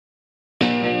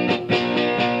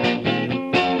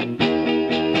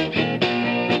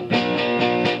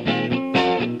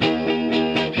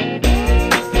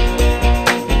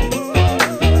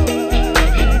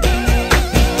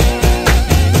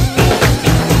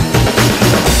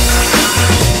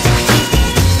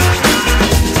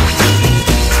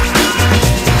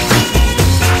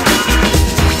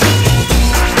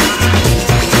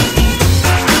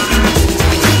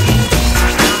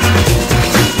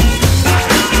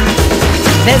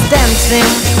There's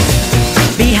dancing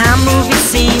behind movie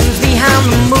scenes, behind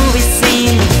the movie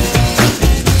scene.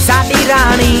 Sadi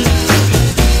Rani,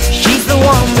 she's the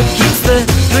one that keeps the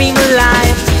dream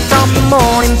alive, from the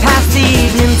morning past the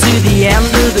evening to the end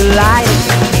of the light.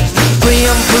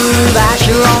 Brim full of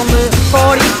Asher on the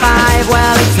 45.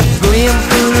 Well, it's a brim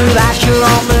full of Asher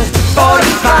on the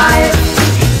 45.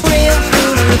 Brim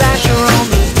full of Asher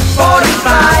on the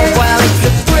 45. Well, it's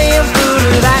a brim full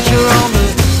of Asher on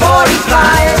the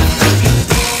 45.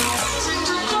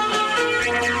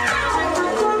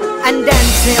 And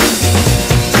dancing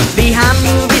behind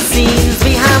movie scenes,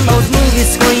 behind those movie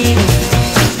screens.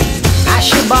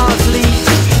 Asher Bosley,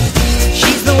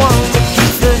 she's the one that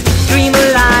keeps the dream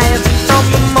alive, from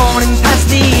the morning past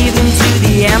the evening to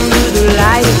the end of the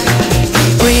light.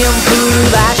 Brim full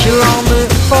of Asher on the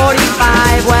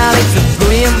 45. Well, it's a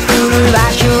brim full of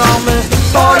Asher on the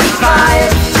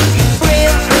 45.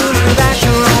 Brim full of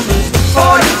Asher on the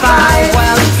 45.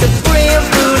 Well, it's a brim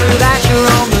full of Asher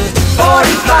on the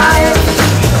 45.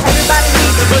 Everybody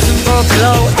needs a bosom for a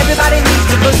glow. Everybody needs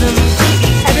a bosom.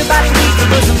 Everybody needs a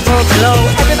bosom for a glow.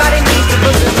 Everybody needs a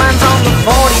bosom. Mine's on the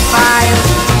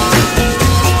 45.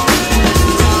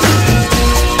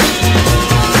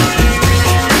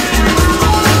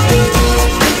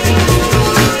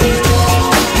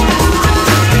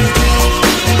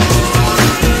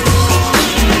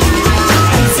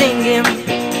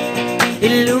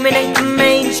 Illuminate the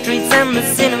main streets and the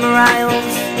cinema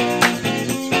aisles.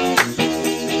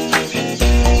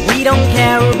 We don't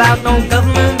care about no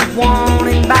government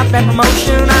warning about that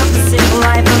promotion of the simple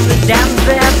life of the dams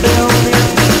they're building.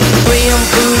 Brim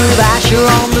full of Asher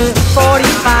on the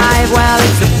 45. Well,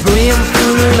 it's a